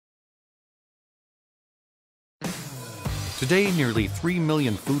Today, nearly 3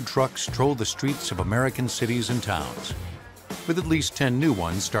 million food trucks troll the streets of American cities and towns, with at least 10 new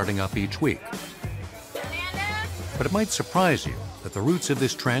ones starting up each week. But it might surprise you that the roots of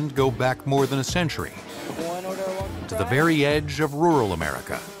this trend go back more than a century, to the very edge of rural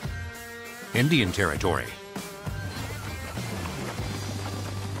America, Indian Territory.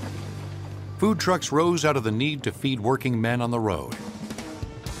 Food trucks rose out of the need to feed working men on the road.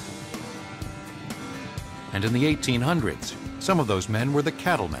 And in the 1800s, some of those men were the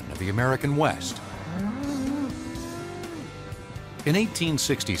cattlemen of the American West. In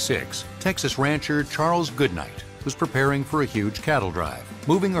 1866, Texas rancher Charles Goodnight was preparing for a huge cattle drive,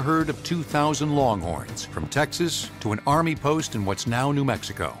 moving a herd of 2,000 longhorns from Texas to an army post in what's now New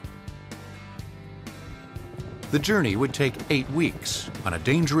Mexico. The journey would take 8 weeks on a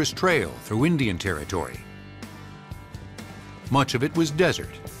dangerous trail through Indian Territory. Much of it was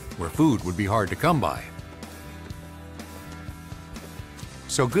desert, where food would be hard to come by.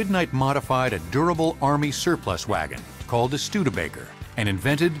 So Goodnight modified a durable Army surplus wagon called a Studebaker and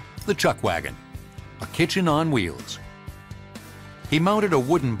invented the chuck wagon, a kitchen on wheels. He mounted a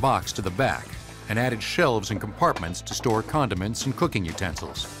wooden box to the back and added shelves and compartments to store condiments and cooking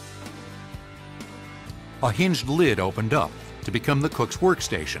utensils. A hinged lid opened up to become the cook's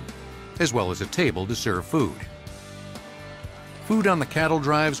workstation, as well as a table to serve food. Food on the cattle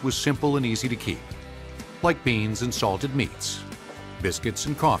drives was simple and easy to keep, like beans and salted meats, biscuits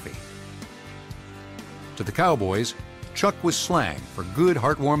and coffee. To the cowboys, chuck was slang for good,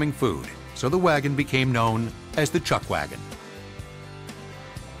 heartwarming food, so the wagon became known as the chuck wagon.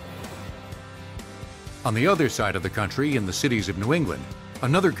 On the other side of the country, in the cities of New England,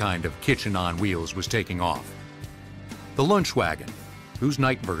 another kind of kitchen on wheels was taking off. The lunch wagon, whose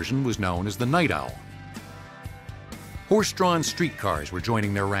night version was known as the night owl. Horse-drawn streetcars were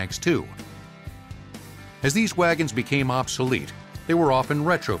joining their ranks too. As these wagons became obsolete, they were often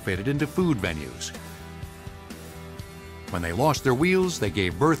retrofitted into food venues. When they lost their wheels, they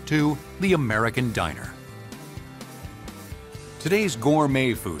gave birth to the American diner. Today's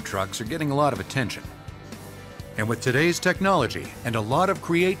gourmet food trucks are getting a lot of attention. And with today's technology and a lot of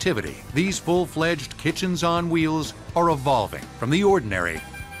creativity, these full-fledged kitchens on wheels are evolving from the ordinary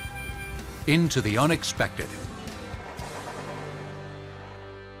into the unexpected.